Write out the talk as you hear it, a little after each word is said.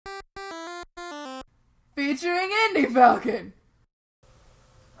featuring IndyFalcon.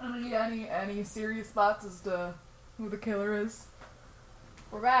 Any serious thoughts as to who the killer is?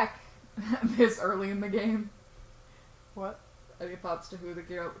 We're back this early in the game. What? Any thoughts to who the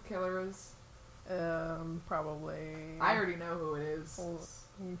killer is? Probably. I already know who it is. Well,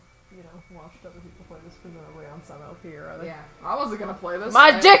 you know, watched other people play this presumably on some LP or other. Yeah, I wasn't gonna play this.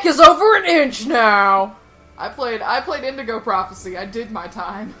 My dick is over an inch now! I played Indigo Prophecy. I did my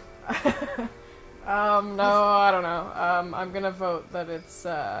time. No, I don't know. I'm gonna vote that it's,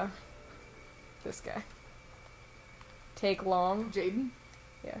 this guy. Take long. Jaden?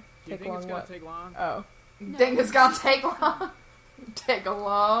 Yeah. Do you think it's gonna take long? Oh. You think it's gonna take long? Take a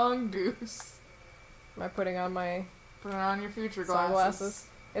long deuce. Am I putting on my Put on your future sunglasses?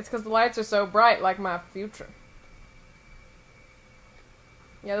 It's because the lights are so bright, like my future.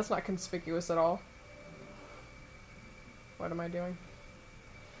 Yeah, that's not conspicuous at all. What am I doing?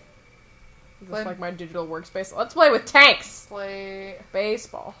 Is this like my digital workspace? Let's play with tanks! Play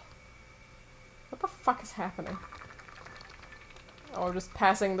baseball. What the fuck is happening? Oh, I'm just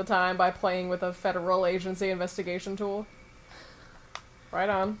passing the time by playing with a federal agency investigation tool. Right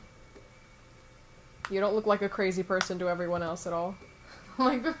on. You don't look like a crazy person to everyone else at all.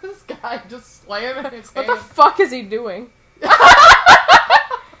 Like, this guy just slamming his What hand. the fuck is he doing?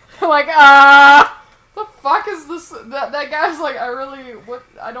 Like, The fuck is this? That guy's like,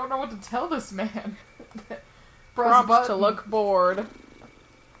 I don't know what to tell this man. Prompt to look bored.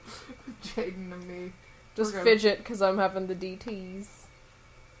 Jaden and me. Just fidget because I'm having the DTs.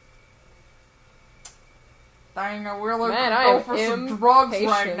 Dang, we're looking Man, to go for some drugs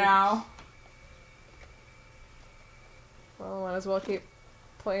right now. Well, I might as well keep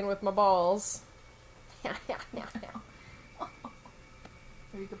playing with my balls. Maybe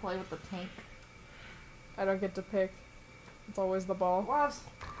you could play with the tank. I don't get to pick. It's always the ball. What?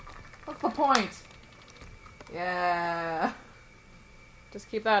 What's the point? Yeah. Just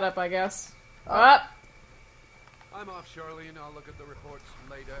keep that up, I guess. Up! I'm off, Charlene. I'll look at the reports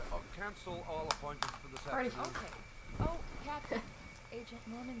later. I'll cancel all appointments for this afternoon. Okay. Oh, Captain. Agent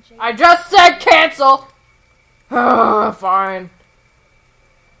Norman J. I just said cancel! Fine.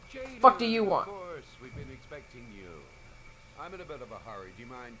 Jaden, Fuck do you want? Of course, we've been expecting you. I'm in a bit of a hurry. Do you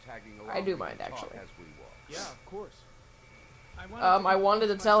mind tagging along? I do We mind, can talk actually. As we walk. Yeah, of course. I wanted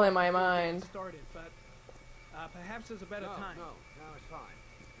to tell him I mind. Started, but perhaps there's a better time. No, it's fine.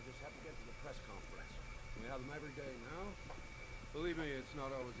 We just have to get to the press conference. We have them every day now. Believe me, it's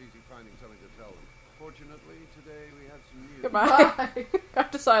not always easy finding something to tell them. Fortunately, today we had some news. Goodbye.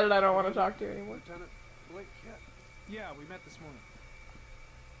 I've decided I don't want to talk to you anymore. Lieutenant Blake Kett. Yeah, we met this morning.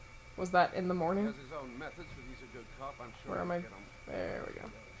 Was that in the He morning? has his own methods, but he's a good cop. I'm sure. Where am he'll I? get on. There we go.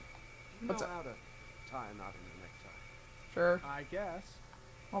 You What's know up? how to tie a knot in your necktie. Sure. I guess.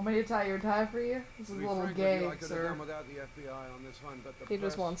 Want me to tie your tie for you? This is To a be little frank with you, gay, I could have sir. done without the FBI on this one, but the He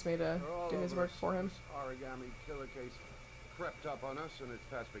just press, wants me to they're all do his over work us. for him. This origami killer case crept up on us, and it's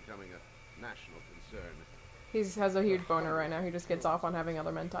fast becoming a national concern. He has a huge boner right now. He just gets off on having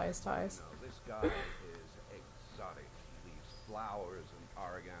other men tie his ties. No, this guy is exotic. He leaves flowers and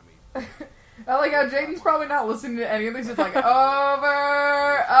origami. I like how Jaden's probably not listening to any of these. It's like,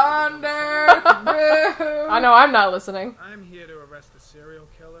 over, under, through. I know I'm not listening. I'm here to arrest a serial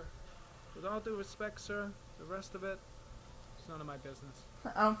killer. With all due respect, sir, the rest of it, it's none of my business.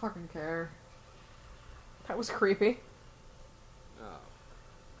 I don't fucking care. That was creepy. No,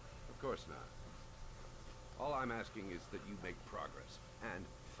 of course not. All I'm asking is that you make progress, and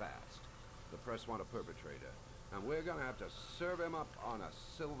fast. The press want a perpetrator, and we're gonna have to serve him up on a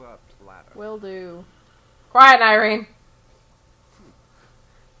silver platter. Will do. Quiet, Irene.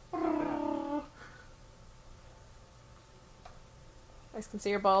 I can see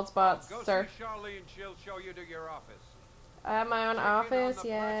your bald spots, Go sir. see Charlene. She'll show you to your office. I have my own Check in on office, the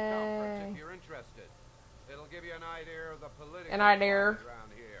press conference yay. if you're interested. It'll give you an idea of the political An idea. climate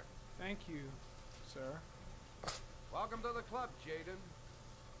around here. Thank you, sir. Welcome to the club, Jaden.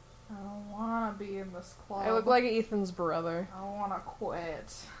 I don't want to be in this club. I look like Ethan's brother. I want to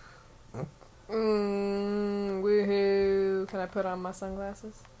quit. Woohoo. Can I put on my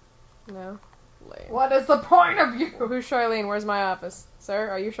sunglasses? No? Lame. What is the point of you? Who's Charlene? Where's my office? Sir,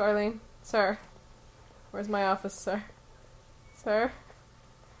 are you Charlene? Sir. Where's my office, sir? Sir?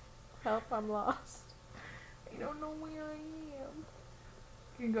 Help, I'm lost. I don't know where I am.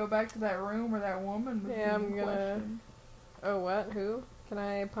 You can go back to that room where that woman was Yeah, I'm being gonna... questioned. Oh, what? Who? Can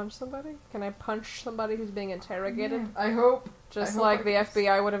I punch somebody? Can I punch somebody who's being interrogated? Yeah, I hope. Just I hope like I the can-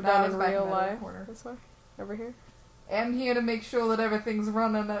 FBI would have No, I done was in back in real that other life. corner. This way? Over here? I'm here to make sure that everything's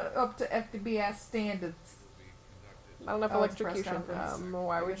running up to FBI standards. Not enough Oh, it's a press electrocution. conference.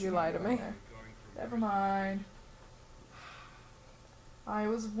 Why I would guess you you lie can't to go me? in there. Never mind. I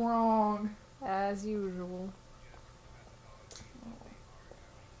was wrong. As usual.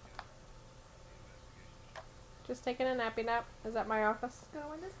 Just taking a nappy nap. Is that my office?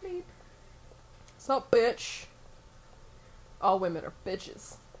 Going to sleep. Sup, bitch? All women are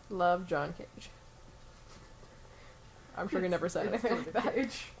bitches. Love John Cage. I'm sure he never said anything like that.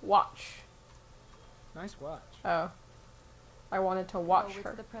 Watch. Nice watch. Oh. I wanted to watch It's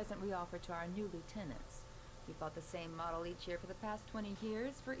her. the present we offer to our new lieutenants. We bought the same model each year for the past 20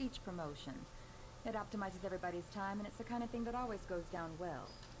 years for each promotion. It optimizes everybody's time, and it's the kind of thing that always goes down well.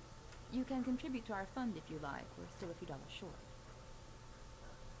 You can contribute to our fund if you like. We're still a few dollars short.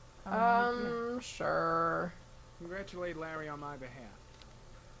 Sure. Congratulate Larry on my behalf.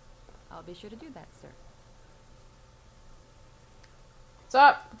 I'll be sure to do that, sir. What's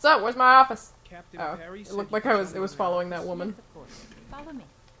up? What's up? Where's my office? Captain Oh, Perry it said looked you like could it show was me around. following that woman. Yes, of course. Follow me.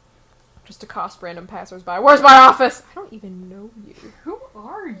 Just accost random passersby. Where's my office? I don't even know you. Who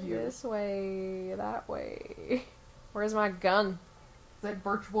are you? This way, that way. Where's my gun? Is that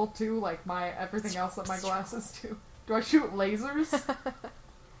virtual too, like my everything else that my glasses do? Do I shoot lasers?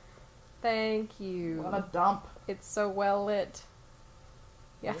 Thank you. What a dump. It's so well lit.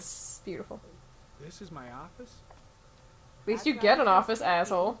 Yes, beautiful. This is my office? At least you get an office,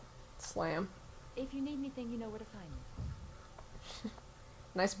 asshole. Slam. If you need anything, you know where to find me.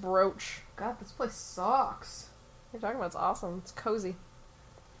 Nice brooch. God, this place sucks. What are you talking about? It's awesome. It's cozy.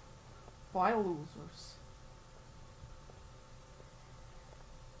 Why losers?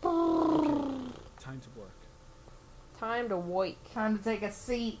 Time to work. Time to wake. Time to take a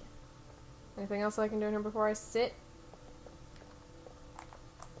seat. Anything else I can do in here before I sit?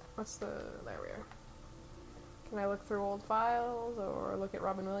 What's the... There we are. Can I look through old files or look at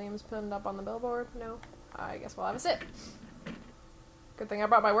Robin Williams pinned up on the billboard? No? I guess we'll have a sit. Good thing I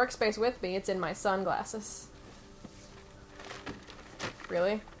brought my workspace with me. It's in my sunglasses.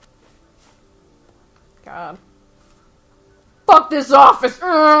 Really? God. Fuck this office!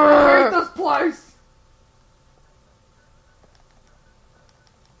 I hate this place!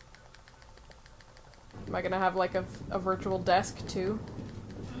 Am I gonna have like a virtual desk too?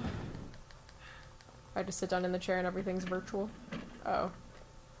 I just sit down in the chair and everything's virtual. Oh.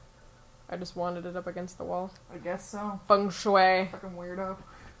 I just wanted it up against the wall. I guess so. Feng shui. Fucking weirdo.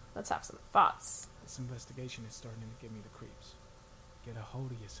 Let's have some thoughts. This investigation is starting to give me the creeps. Get a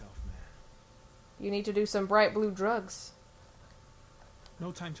hold of yourself, man. You need to do some bright blue drugs.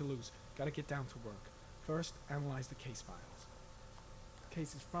 No time to lose. Gotta get down to work. First, analyze the case files. The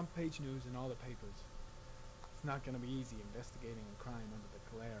case is front page news in all the papers. It's not gonna be easy investigating a crime under the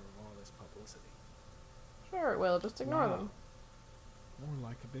glare of all this publicity. Sure it will, just ignore Wow. them. More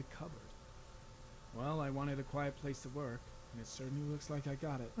like a big cupboard. Well, I wanted a quiet place to work, and it certainly looks like I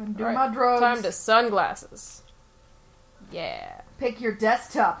got it. I'm doing Alright, my drugs. time to sunglasses. Yeah. Pick your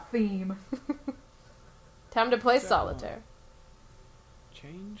desktop theme. Time to play Step solitaire.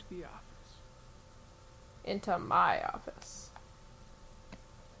 Change the office. Into my office.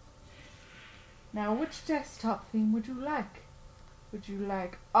 Now, which desktop theme would you like? Would you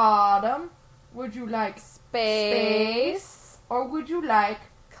like autumn? Would you like Space. or would you like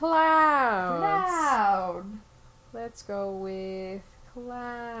Clouds. cloud? Let's go with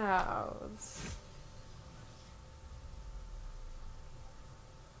clouds.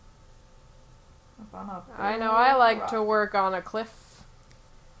 Up on a I know I like rock. to work on a cliff.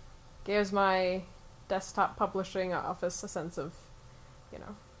 Gives my desktop publishing office a sense of, you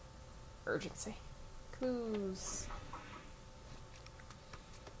know, urgency. Clues.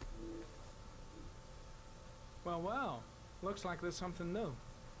 Well, well. Looks like there's something new.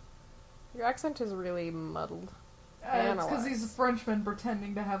 Your accent is really muddled. It's because he's a Analyze. Frenchman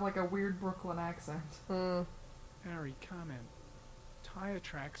pretending to have like a weird Brooklyn accent. Hmm. Harry, comment. Tire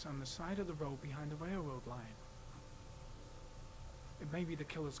tracks on the side of the road behind the railroad line. It may be the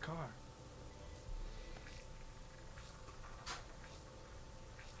killer's car.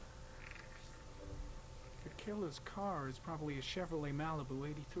 The killer's car is probably a Chevrolet Malibu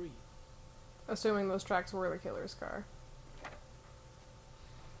 83. Assuming those tracks were the killer's car.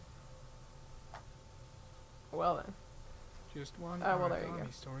 Well then. Just one Oh, well, there you origami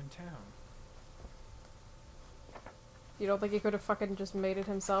go. store in town. You don't think he could have fucking just made it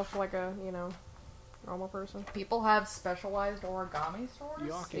himself like a, you know, normal person? People have specialized origami stores?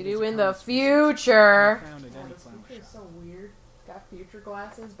 York They is do a in the common species. future. Found at Oh, any this flower future is shop. so weird. It's got future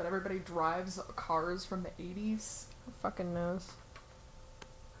glasses, but everybody drives cars from the 80s. Who fucking knows?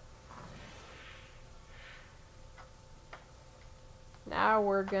 Now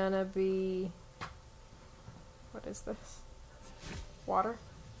we're gonna be... What is this? Water?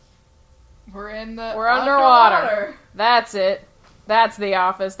 We're in the We're underwater. That's it. That's the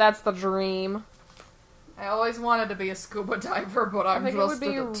office. That's the dream. I always wanted to be a scuba diver, but I'm I think it just would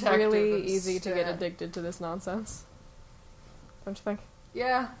be a detective really easy to get instead. addicted to this nonsense. Don't you think?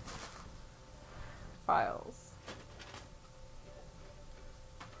 Yeah. Files.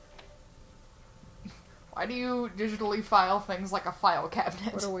 Why do you digitally file things like a file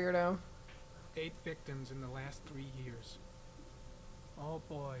cabinet? What a weirdo. 8 victims in the last 3 years. All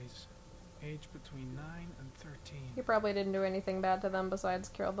boys, aged between 9 and 13. He probably didn't do anything bad to them besides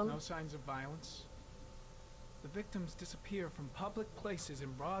kill them. No signs of violence. The victims disappear from public places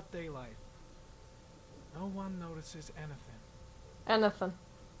in broad daylight. No one notices anything. Anything.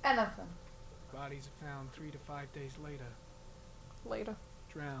 Anything. Bodies are found 3 to 5 days later, Later.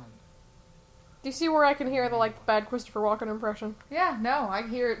 drowned. Do you see where I can hear the, like, bad Christopher Walken impression? Yeah, no, I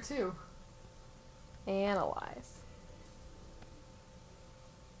hear it too. Analyze.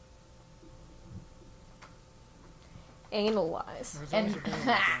 Analyze. There's And- also burial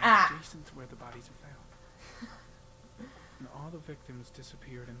ground adjacent to where the bodies are found. And all the victims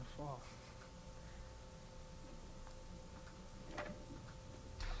disappeared in the fall.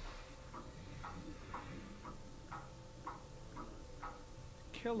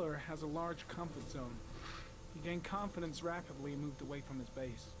 The killer has a large comfort zone. He gained confidence rapidly and moved away from his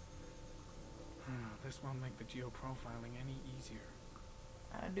base. This won't make the geoprofiling any easier.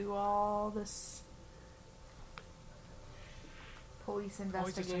 I do all this police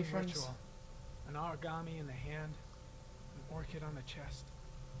Always the same investigations. ritual. An origami in the hand, an orchid on the chest.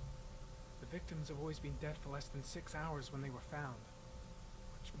 The victims have always been dead for less than 6 hours when they were found,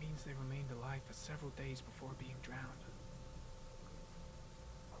 which means they remained alive for several days before being drowned.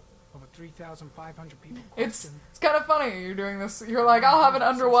 Over 3,500 people It's questioned. kind of funny you're doing this. You're like, I'll have an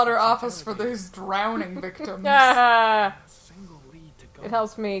underwater office for these drowning victims. Ah! A single lead to go. It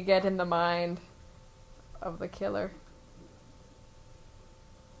helps me get in the mind of the killer.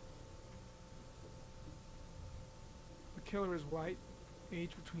 The killer is white,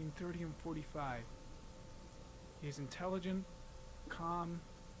 aged between 30 and 45. He is intelligent, calm,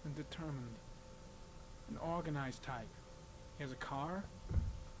 and determined. An organized type. He has a car.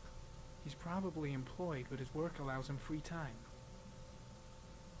 He's probably employed, but his work allows him free time.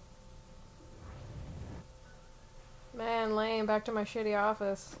 Man, lame. Back to my shitty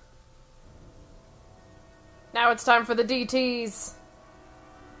office. Now it's time for the DTs.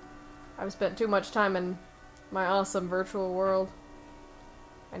 I've spent too much time in my awesome virtual world.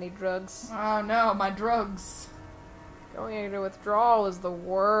 I need drugs. Oh no, my drugs. Going into withdrawal is the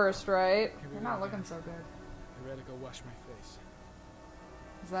worst, right? Here we You're go, not looking man. so good. I gotta go wash my face.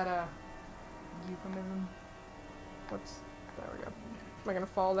 Is that a euphemism? What's... There we go. Am I gonna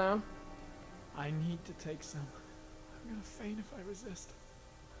fall down? I need to take some. I'm gonna faint if I resist.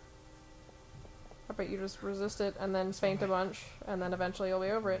 I bet you just resist it and then faint a bunch, and then eventually you'll be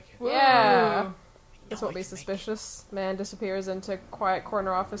over it. Woo! Yeah! This won't be suspicious. Man disappears into quiet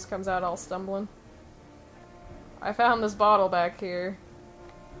corner office, comes out all stumbling. I found this bottle back here.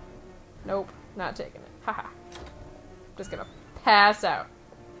 Nope, not taking it. Haha. Just gonna pass out.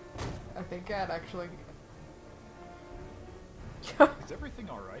 I think I'd actually. Is everything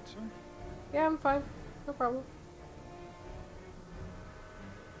alright, sir? Yeah, I'm fine. No problem.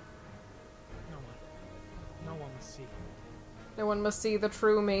 No one must see. No one must see the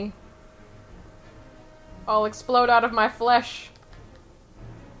true me. I'll explode out of my flesh.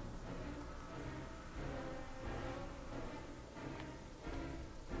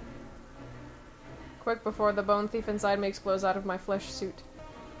 Quick before the bone thief inside me explodes out of my flesh suit.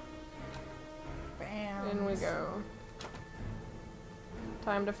 Bam. In we go.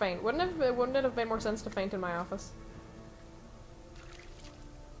 Time to faint. Wouldn't it have made more sense to faint in my office?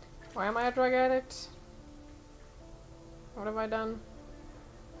 Why am I a drug addict? What have I done?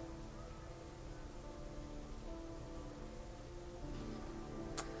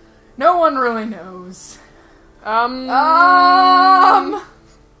 No one really knows. Um.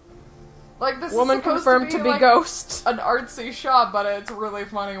 Like this Woman is supposed confirmed to be like ghost. an artsy shot, but it's really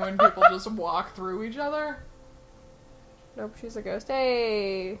funny when people just walk through each other. Nope, she's a ghost.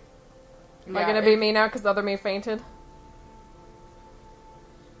 Hey. Am I Yeah, gonna be me now because the other me fainted?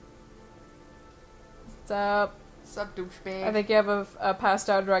 What's up? Sup, douchebag? I think you have a passed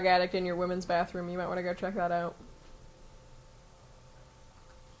out drug addict in your women's bathroom. You might want to go check that out.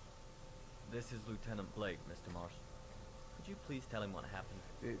 This is Lieutenant Blake, Mr. Marshall. Could you please tell him what happened?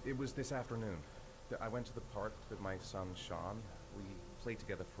 It was this afternoon. I went to the park with my son, Sean. We played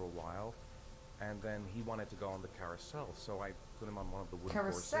together for a while, and then he wanted to go on the carousel, so I put him on one of the wooden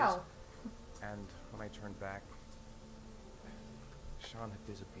Carousel. horses. And when I turned back, Sean had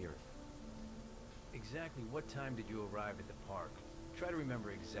disappeared. Exactly what time did you arrive at the park? Try to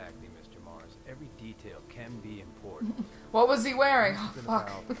remember exactly, Mr. Mars. Every detail can be important. What was he wearing? Oh, Must've been fuck.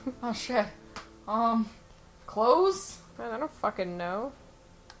 about Oh, shit. Clothes? Man, I don't fucking know.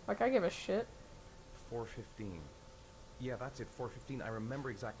 Like, I give a shit. 4:15. Yeah, that's it, 4:15. I remember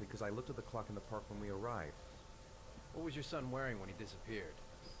exactly because I looked at the clock in the park when we arrived. What was your son wearing when he disappeared?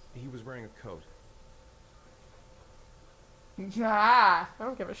 He was wearing a coat. Ah. I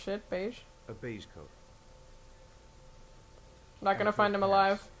don't give a shit, beige. A beige coat. Not gonna And find him black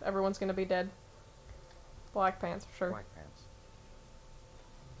alive. pants. Everyone's gonna be dead. Black pants, for sure. Black pants.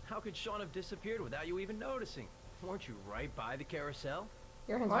 How could Sean have disappeared without you even noticing? Weren't you right by the carousel?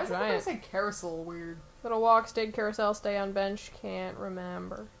 Your hands Why are does everybody giant. say carousel weird? Little walk, stayed carousel, stay on bench, can't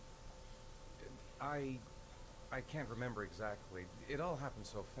remember. I can't remember exactly. It all happened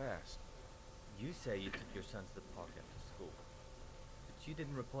so fast. You say you took your son to the park after school, but you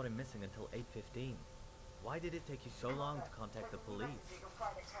didn't report him missing until 8:15. Why did it take you so long to contact the police?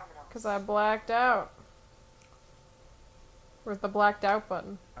 Because I blacked out. Where's the blacked out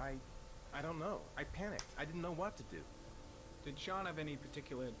button? I don't know. I panicked. I didn't know what to do. Did Sean have any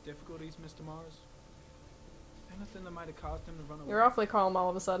particular difficulties, Mr. Mars? Anything that might have caused him to run away? You're awfully calm all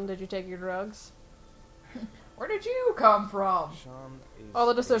of a sudden. Did you take your drugs? Where did you come from? Sean is All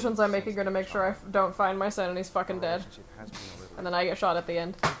the a decisions I'm making are to sensitive make sure I child. don't find my son and he's fucking Our dead. relationship has been a little And then I get shot at the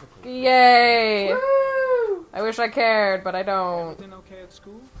end. difficult. Yay! Woo! I wish I cared, but I don't. Everything okay at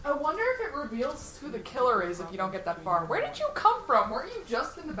school? I wonder if it reveals who the killer is if you don't get that far. Where did you come from? Weren't you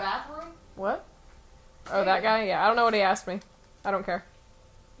just in the bathroom? What? Oh, that guy? Yeah, I don't know what he asked me. I don't care.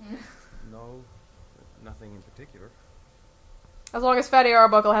 No, nothing in particular. As long as Fatty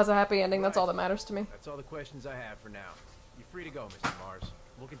Arbuckle has a happy ending, that's all that matters to me. That's all the questions I have for now. You're free to go, Mr. Mars.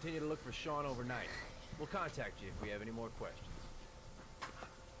 We'll continue to look for Sean overnight. We'll contact you if we have any more questions.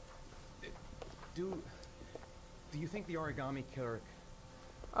 Do you think the origami killer?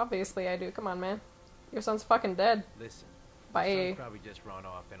 Obviously I do. Come on, man. Your son's fucking dead. Listen, Bye. your son's probably just run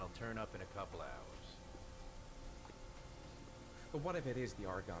off and he'll turn up in a couple hours. But what if it is the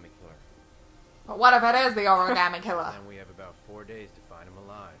origami killer? But what if it is the origami killer? Then we have about 4 days to find him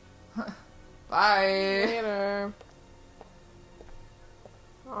alive. Bye. Later.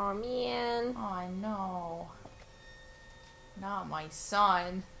 Aw, man. Oh no. Not my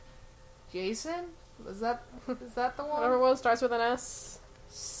son. Jason? Is that the Whatever it one? was starts with an S.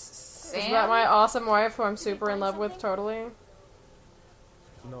 Sam? Is that my awesome wife who I'm super in love with totally?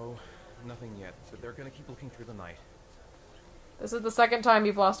 No, nothing yet. But they're gonna keep looking through the night. This is the second time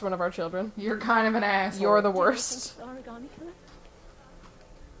you've lost one of our children. You're kind of an asshole. You're the worst. Origami killer?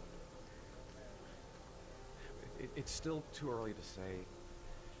 It's still too early to say.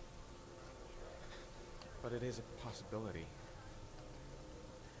 But it is a possibility.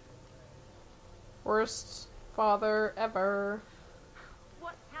 Worst father ever.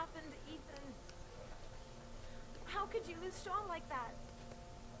 What happened, Ethan? How could you lose Sean like that?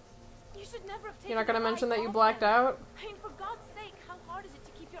 You should never have taken You're not gonna your mention eyes that you off blacked him. out? I mean, for God's sake, how hard is it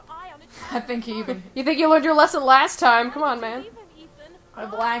to keep your eye on a child? I think he even... You think you learned your lesson last time? Come Why on, did you man. leave him, Ethan? I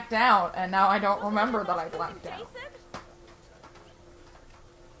Huh? blacked out, and now I don't Wasn't remember it that I because of blacked out. Jason?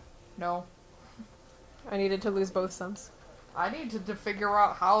 No. I needed to lose both sons. I need to figure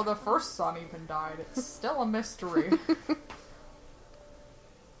out how the first son even died. It's still a mystery.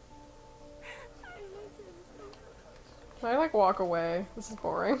 Can I, like, walk away? This is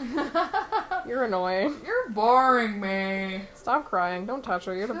boring. You're annoying. You're boring me. Stop crying. Don't touch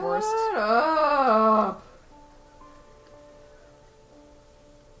her. You're divorced. Shut up.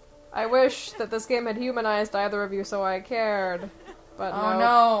 I wish that this game had humanized either of you so I cared. But Oh no.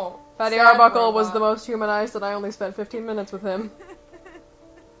 no. Fatty Sad Arbuckle was robot. the most humanized and I only spent 15 minutes with him.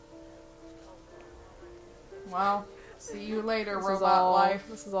 Well, see you later, This is robot all, life.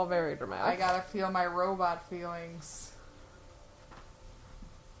 This is all very dramatic. I gotta feel my robot feelings.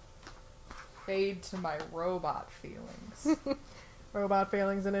 Fade to my robot feelings. Robot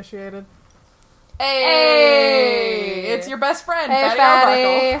feelings initiated. Hey! It's your best friend, Hey, Fatty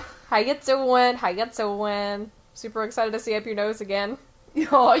Arbuckle. Fatty! How you doing? How you doing? Super excited to see up your nose again.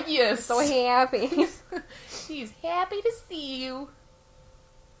 Oh, yes. So happy. He's happy to see you.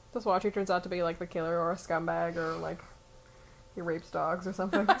 This watcher turns out to be like the killer or a scumbag or like he rapes dogs or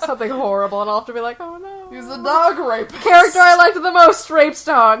something. Something horrible, and I'll have to be like, oh no. He's a dog rapist. Character I liked the most rapes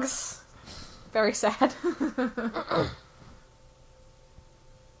dogs. Very sad.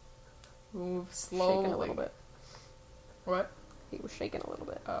 Move slowly. Shaking a little bit. What? He was shaking a little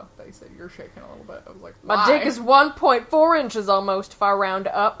bit. Oh, they said you're shaking a little bit. I was like, My why? dick is 1.4 inches almost if I round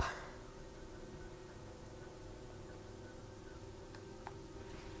up.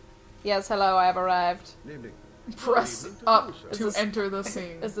 Yes, hello, I have arrived. Good evening. Press Good evening to up you, sir. to this- enter the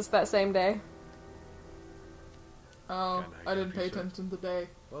scene. Is this that same day? Oh, Can I I didn't help you, pay sir? attention today.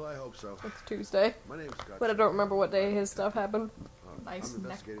 Well, I hope so. It's Tuesday. My name's Scott. But I don't remember what day his stuff happened. Nice I'm neck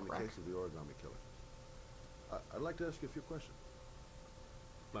investigating the crack. case of the origami killer. I'd like to ask you a few questions.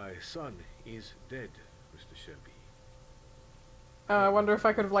 My son is dead, Mr. Shelby. I wonder if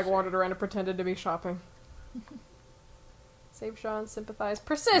I could have, like, wandered around and pretended to be shopping. Save Sean, sympathize, You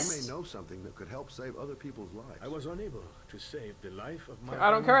persist! may know something that could help save other people's lives. I was unable to save the life of my I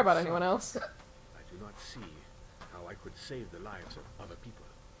don't care own about son. anyone else. I do not see how I could save the lives of other people.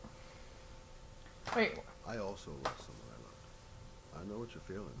 Wait, I also lost someone I loved. I know what you're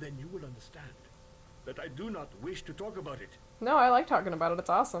feeling. Then you will understand that I do not wish to talk about it. No, I like talking about it. It's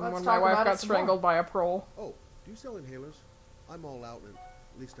awesome. Let's When talk my wife about got it some more. strangled by a prole. Oh, do you sell inhalers? I'm all out, and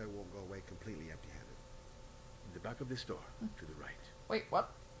at least I won't go away completely empty-handed. In the back of the store, to the right. wait,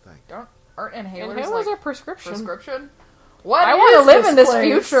 what? Thank you. Aren't inhalers, Inhalers like are prescription. prescription? What I want to is live in this place?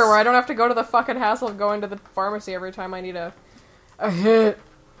 future where I don't have to go to the fucking hassle of going to the pharmacy every time I need a hit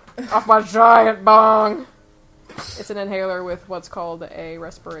off my giant bong. It's an inhaler with what's called a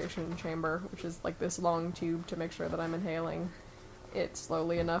respiration chamber, which is like this long tube to make sure that I'm inhaling it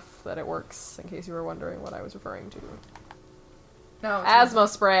slowly enough that it works, in case you were wondering what I was referring to. No, it's Asthma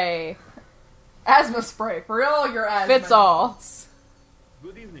spray. asthma spray for all your asthma. Fits all. needs.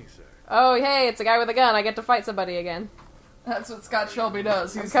 Good evening, sir. Oh, hey, it's a guy with a gun. I get to fight somebody again. That's what Scott Shelby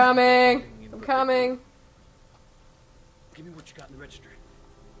does. I'm He's coming. I'm coming. Give me what you got in the register.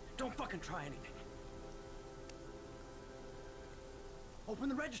 Don't fucking try anything. Open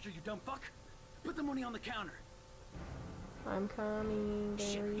the register, you dumb fuck. Put the money on the counter. I'm coming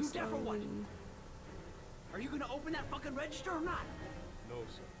Shit, very you deaf or what? slowly. Are you gonna open that fucking register or not? No,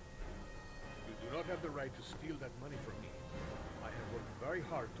 sir. You do not have the right to steal that money from me. I have worked very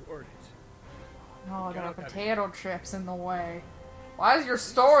hard to earn it. Oh, there are Cannot have it. potato chips in the way. Why is your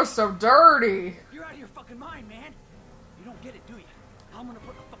store so dirty? You're out of your fucking mind, man. You don't get it, do you? I'm gonna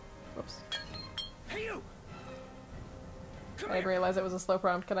put the fuck. Whoops. Hey, you! Come I didn't here. realize it was a slow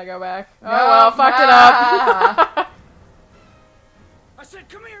prompt. Can I go back? Oh No, well, fucked it up. I said,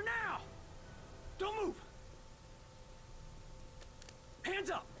 come here now. Don't move. Hands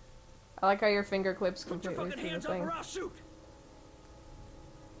up. I like how your finger clips Put your completely fucking through the hands up thing. or I'll shoot.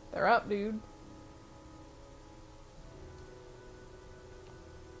 They're up, dude.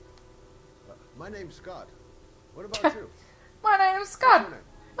 My name's Scott. What about you? My name's What's Scott. your name?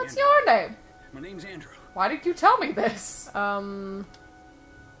 What's your name? My name's Andrew. Why did you tell me this? Look,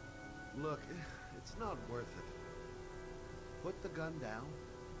 it's not worth it. Put the gun down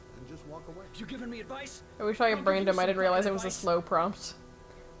and just walk away. You giving me advice? I wish I I'll had give brained you him. I some didn't realize it fucking was a advice. slow prompt.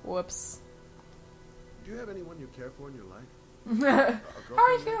 Whoops. Do you have anyone you care for in your life? How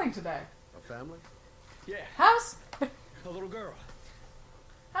are you feeling today? A family? Yeah, How's a little girl.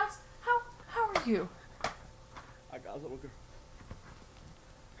 how are you? I got a little girl.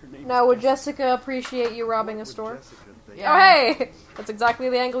 Her name Now, is would Jessica. Jessica appreciate you robbing What a would store? Jessica think? Yeah. Oh, hey! That's exactly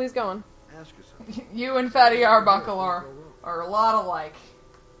the angle he's going. Ask yourself. You and Fatty Arbuckle are a lot alike.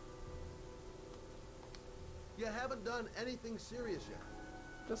 You haven't done anything serious yet.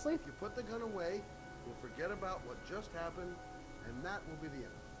 Just leave. If you put the gun away, we'll forget about what just happened, and that will be the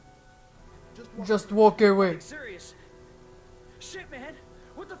end. Just walk Just walk away. Serious? Shit, man.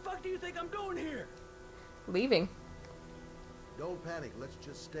 What the fuck do you think I'm doing here? Leaving. Don't panic. Let's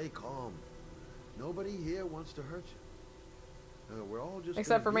just stay calm. Nobody here wants to hurt you. We're all just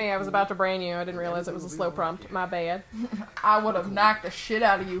Except for gonna me, be I was cool. about to brain you. I didn't realize it was a slow prompt. My bad. I would have knocked the shit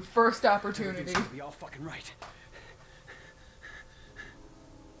out of you first opportunity. Everything's gonna be all fucking right.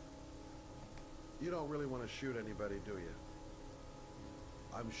 You don't really want to shoot anybody, do you?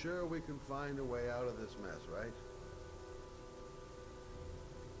 I'm sure we can find a way out of this mess, right?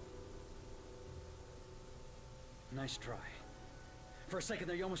 Nice try. For a second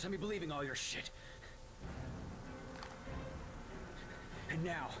there, you almost had me believing all your shit. And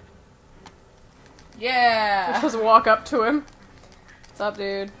now, Yeah. Just walk up to him. What's up,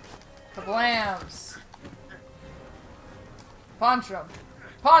 dude? Kablams. Punch him.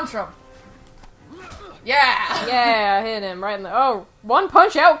 Punch him. Yeah. Yeah, hit him right in the... Oh, one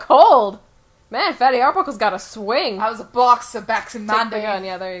punch out cold! Man, Fatty Arbuckle's got a swing. I was a box of backs in my Take the day. gun.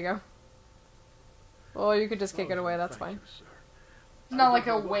 Yeah, there you go. Well, you could just kick it away. That's Thank fine. you, sir. It's not I like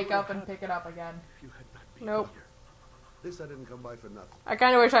don't he'll know what wake would up and happen pick it up again. if you had not been Nope. here. This I didn't come by for nothing. I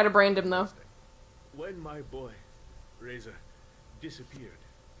kind of wish I'd have brained him, though. When my boy, Razor, disappeared,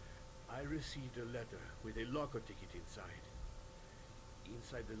 I received a letter with a locker ticket inside.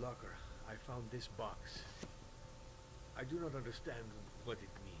 Inside the locker, I found this box. I do not understand what it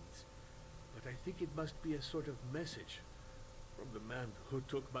means, but I think it must be a sort of message from the man who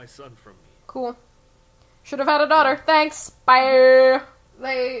took my son from me. Cool. Should have had a daughter. Thanks. Bye.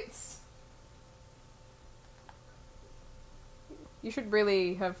 Late. You should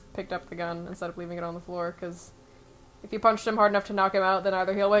really have picked up the gun instead of leaving it on the floor, because if you punched him hard enough to knock him out, then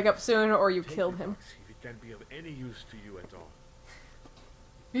either he'll wake up soon or you Take killed the him. box if it can be of any use to you at all.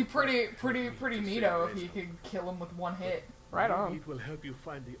 Be pretty neato if you could kill him with one hit. Right Maybe on. it will help you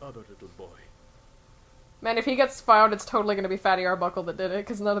find the other little boy. Man, if he gets found, it's totally gonna be Fatty Arbuckle that did it,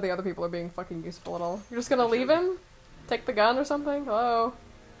 because none of the other people are being fucking useful at all. You're just gonna leave him? Take the gun or something? Hello?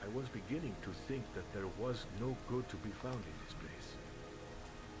 I was beginning to think that there was no good to be found in this place.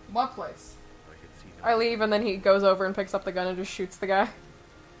 What place? I had seen I leave and then he goes over and picks up the gun and just shoots the guy.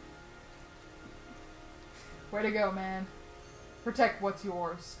 Way to go, man. Protect what's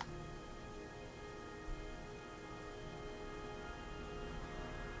yours.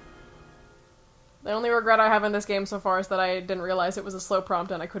 The only regret I have in this game so far is that I didn't realize it was a slow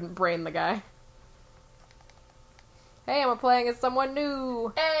prompt and I couldn't brain the guy. Hey, I'm playing as someone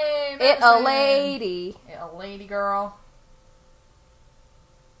new. Hey, It a lady. A lady girl.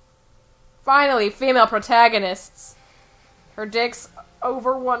 Finally, female protagonists. Her dick's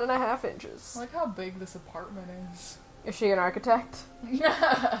over 1.5 inches. I like how big this apartment is. Is she an architect?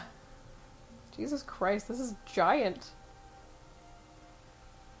 Jesus Christ, this is giant.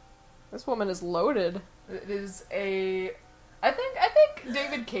 This woman is loaded. It is a... I think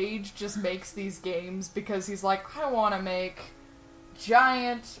David Cage just makes these games because he's like, I want to make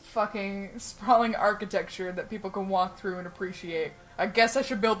giant fucking sprawling architecture that people can walk through and appreciate. I guess I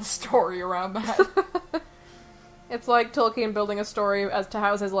should build a story around that. It's like Tolkien building a story as to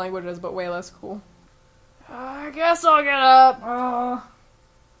house his languages, but way less cool. I guess I'll get up.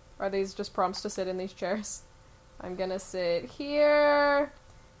 Are these just prompts to sit in these chairs? I'm gonna sit here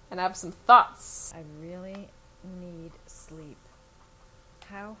and have some thoughts. I really need sleep.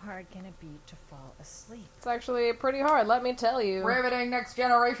 How hard can it be to fall asleep? It's actually pretty hard, let me tell you. Riveting next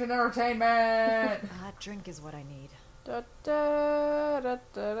generation entertainment. A hot drink is what I need. Da, da, da,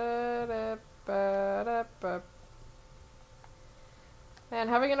 da, da, da, ba, da, ba. Man,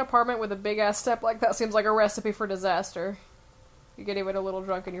 having an apartment with a big-ass step like that seems like a recipe for disaster. You get even a little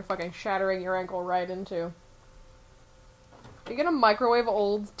drunk and you're fucking shattering your ankle right into. Are you gonna microwave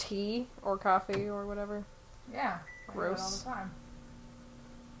old tea or coffee or whatever? Yeah. I do it all Gross. the time.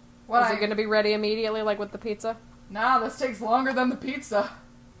 Is it gonna be ready immediately like with the pizza? Nah, this takes longer than the pizza.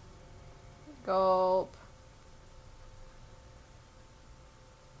 Gulp.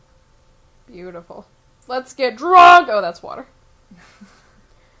 Beautiful. Let's get drunk! Oh, that's water.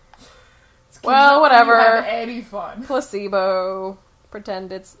 Well, whatever. You have any fun. Placebo.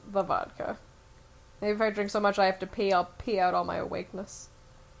 Pretend it's the vodka. Maybe if I drink so much I have to pee, I'll pee out all my awakeness.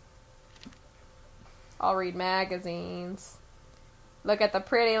 I'll read magazines. Look at the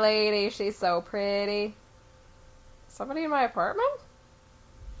pretty lady. She's so pretty. Somebody in my apartment?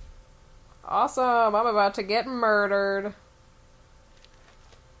 Awesome. I'm about to get murdered.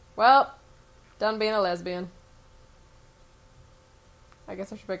 Well, done being a lesbian. I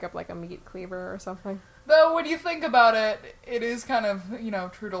guess I should pick up like a meat cleaver or something. Though, when you think about it, it is kind of,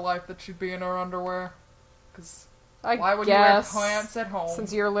 true to life that she'd be in her underwear. Because why would you wear pants at home?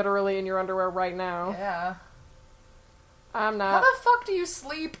 Since you're literally in your underwear right now. Yeah. I'm not. How the fuck do you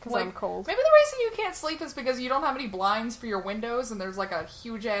sleep? Because I'm cold. Maybe the reason you can't sleep is because you don't have any blinds for your windows and there's like a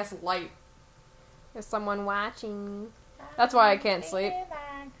huge ass light. There's someone watching me. That's why I can't sleep.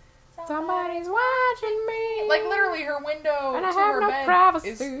 Somebody's watching me. Like literally her window and I to have her no bed privacy.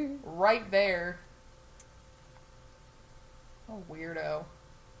 is right there. Oh, weirdo.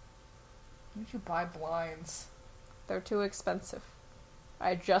 Why did you buy blinds? They're too expensive.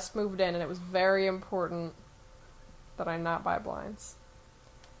 I just moved in and it was very important that I not buy blinds.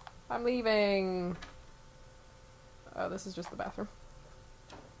 I'm leaving. Oh, this is just the bathroom.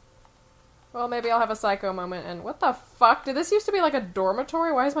 Well, maybe I'll have a psycho moment and what the fuck? Did this used to be like a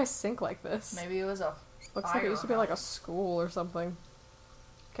dormitory? Why is my sink like this? Maybe it was a Looks like it used to be like a school or something.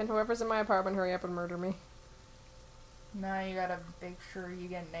 Can whoever's in my apartment hurry up and murder me? No, you gotta make sure you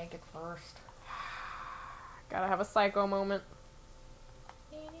get naked first. Gotta have a psycho moment.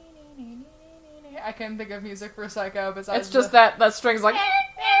 I couldn't think of music for Psycho besides It's just that string's like...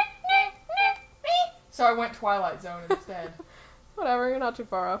 So I went Twilight Zone instead. Whatever, you're not too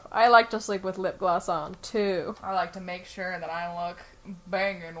far off. I like to sleep with lip gloss on, too. I like to make sure that I look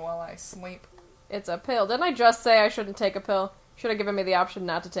banging while I sleep. It's a pill. Didn't I just say I shouldn't take a pill? Should have given me the option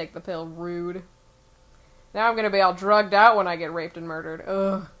not to take the pill. Rude. Now I'm gonna be all drugged out when I get raped and murdered.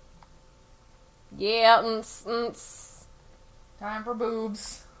 Ugh. Yeah, Time for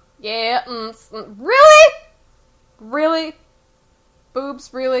boobs. Yeah, really? Really?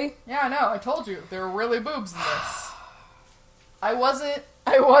 Boobs, really? Yeah, I know. I told you there were really boobs in this. I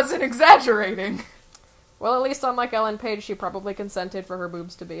wasn't exaggerating. Well, at least unlike Ellen Page, she probably consented for her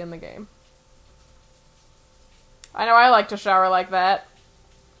boobs to be in the game. I know I like to shower like that.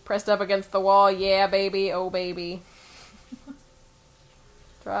 Pressed up against the wall, yeah, baby, oh, baby.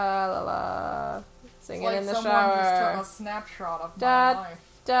 Tra-la-la. Singing It's like in the someone shower. just took a snapshot of Da, my life.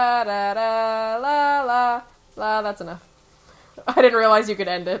 da, da, da, la, la, la. That's enough. I didn't realize you could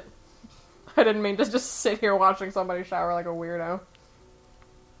end it. I didn't mean to just sit here watching somebody shower like a weirdo.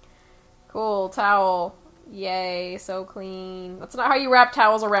 Cool, towel. Yay, so clean. That's not how you wrap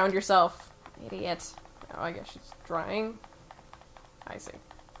towels around yourself. Idiot. Oh, I guess she's drying. I see.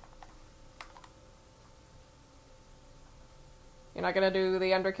 You're not gonna do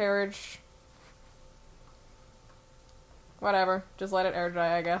the undercarriage? Whatever. Just let it air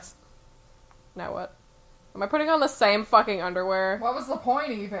dry, I guess. Now what? Am I putting on the same fucking underwear? What was the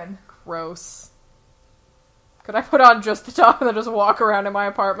point, even? Gross. Could I put on just the top and then just walk around in my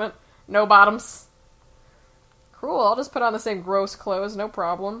apartment? No bottoms. Cool, I'll just put on the same gross clothes, no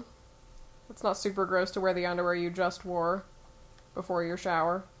problem. It's not super gross to wear the underwear you just wore before your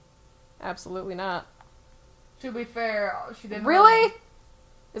shower. Absolutely not. To be fair, she didn't... Really?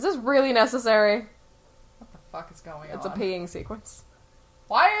 Is this really necessary? What the fuck is going on? It's a peeing sequence.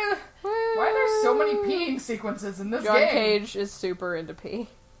 Why are there so many peeing sequences in this John game? Cage is super into pee.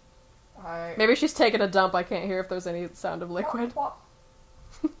 Maybe she's taking a dump. I can't hear if there's any sound of liquid.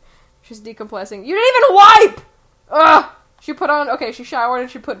 She's decompressing. You didn't even wipe! Ugh! She put on... Okay, she showered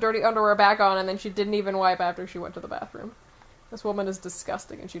and she put dirty underwear back on, and then she didn't even wipe after she went to the bathroom. This woman is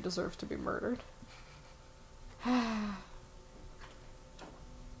disgusting, and she deserves to be murdered.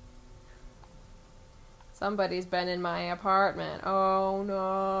 Somebody's been in my apartment. Oh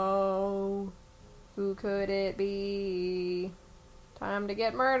no. Who could it be? Time to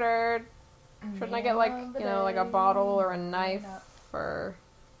get murdered. Shouldn't I get, like, you know, like a bottle or a knife or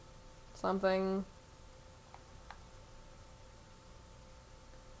something?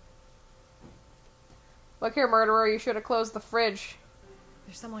 Look here, murderer, you should have closed the fridge.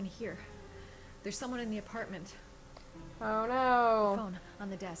 There's someone here. There's someone in the apartment. Oh no. Phone on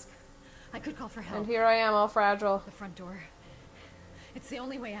the desk. I could call for help. And here I am, all fragile. The front door. It's the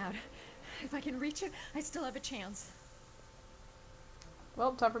only way out. If I can reach it, I still have a chance.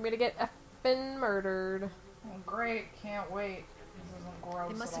 Well, time for me to get effing murdered. Oh, great, can't wait. This isn't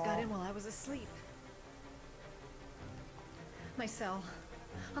gross They must at have got all. in while I was asleep. My cell.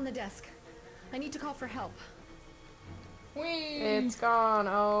 On the desk. I need to call for help. Whee! It's gone.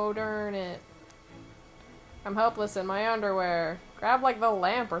 Oh, darn it. I'm helpless in my underwear. Grab, like, the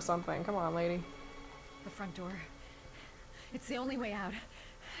lamp or something. Come on, lady. The front door. It's the only way out.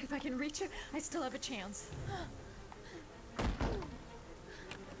 If I can reach it, I still have a chance.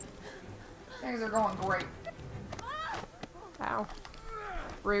 Things are going great. Ow.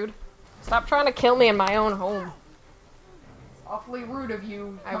 Rude. Stop trying to kill me in my own home. It's awfully rude of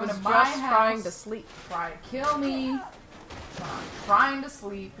you. I coming was to just my house, trying to sleep. Try to kill me. Trying to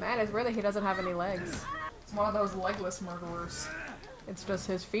sleep. Man, it's really he doesn't have any legs. It's one of those legless murderers. It's just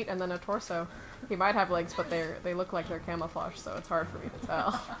his feet and then a torso. He might have legs, but they look like they're camouflage, so it's hard for me to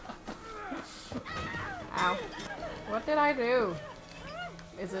tell. Ow. What did I do?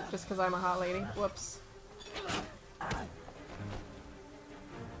 Is it just because I'm a hot lady? Whoops.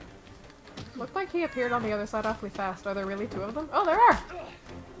 Looked like he appeared on the other side awfully fast. Are there really two of them? Oh, there are!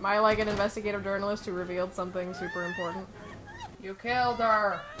 Am I like an investigative journalist who revealed something super important? You killed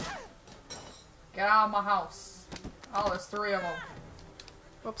her. Get out of my house. Oh, there's three of them.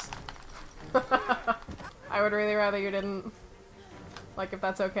 Whoops. I would really rather you didn't. Like, if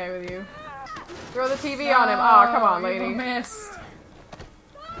that's okay with you. Throw the TV on him. Oh, come on, lady. You missed.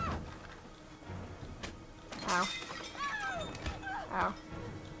 Ow. Ow.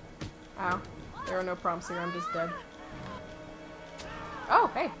 Ow. There are no prompts here, I'm just dead. Oh,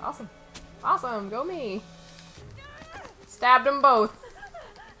 hey, awesome. Awesome, go me. Stabbed them both.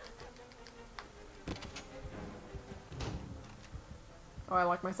 Oh, I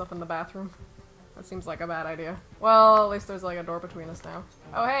locked myself in the bathroom. That seems like a bad idea. Well, at least there's like a door between us now.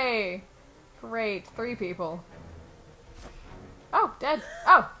 Oh, hey! Great, 3 people. Oh, dead.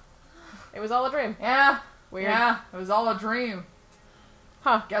 Oh! It was all a dream. Yeah. Weird. Yeah, it was all a dream.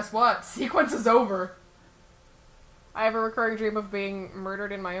 Huh. Guess what? Sequence is over. I have a recurring dream of being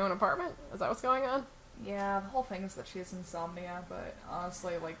murdered in my own apartment? Is that what's going on? Yeah, the whole thing is that she has insomnia, but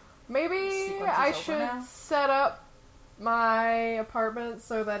honestly, like... Maybe sequence is I over should now. set up my apartment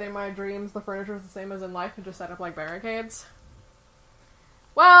so that in my dreams the furniture is the same as in life and just set up like barricades.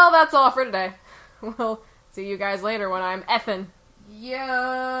 Well, that's all for today. We'll see you guys later when I'm effing.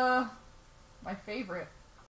 Yeah. My favorite.